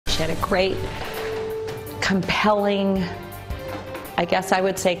She had a great, compelling, I guess I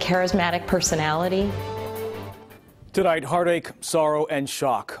would say charismatic personality. Tonight, heartache, sorrow, and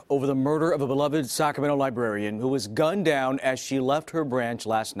shock over the murder of a beloved Sacramento librarian who was gunned down as she left her branch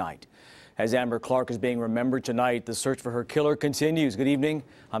last night. As Amber Clark is being remembered tonight, the search for her killer continues. Good evening.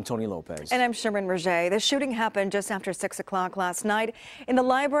 I'm Tony Lopez. And I'm Sherman Roget. The shooting happened just after 6 o'clock last night in the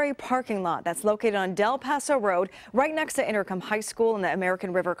library parking lot that's located on Del Paso Road, right next to Intercom High School and the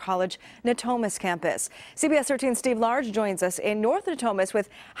American River College Natomas campus. CBS 13's Steve Large joins us in North Natomas with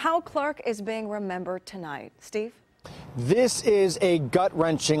how Clark is being remembered tonight. Steve? This is a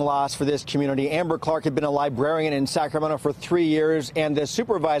gut-wrenching loss for this community. Amber Clark had been a librarian in Sacramento for 3 years and the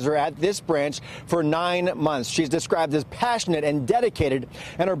supervisor at this branch for 9 months. She's described as passionate and dedicated,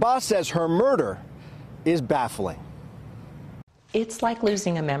 and her boss says her murder is baffling. It's like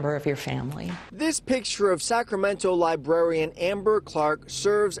losing a member of your family. This picture of Sacramento librarian Amber Clark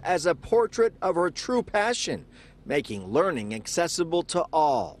serves as a portrait of her true passion, making learning accessible to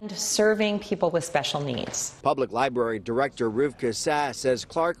all. And serving people with special needs. Public Library Director Rivka Sass says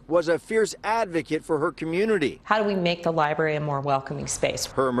Clark was a fierce advocate for her community. How do we make the library a more welcoming space?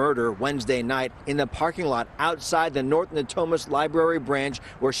 Her murder Wednesday night in the parking lot outside the North Natomas Library branch,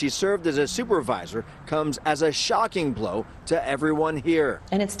 where she served as a supervisor, comes as a shocking blow to everyone here.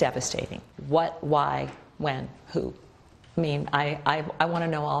 And it's devastating. What, why, when, who? I mean, I want to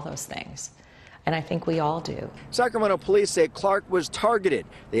know all those things. And I think we all do. Sacramento police say Clark was targeted.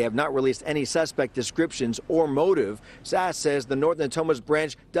 They have not released any suspect descriptions or motive. Sass says the North Natomas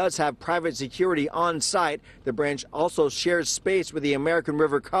branch does have private security on site. The branch also shares space with the American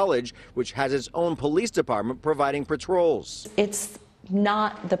River College, which has its own police department providing patrols. It's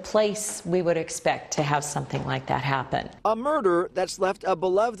not the place we would expect to have something like that happen. A murder that's left a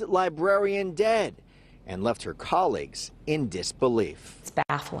beloved librarian dead and left her colleagues in disbelief. It's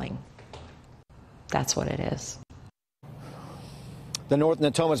baffling. That's what it is. The North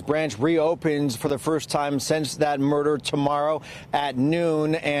Natomas branch reopens for the first time since that murder tomorrow at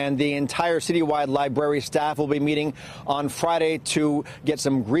noon, and the entire citywide library staff will be meeting on Friday to get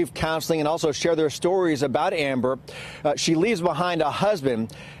some grief counseling and also share their stories about Amber. She leaves behind a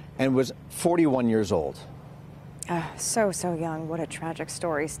husband and was 41 years old. So young. What a tragic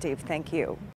story, Steve. Thank you.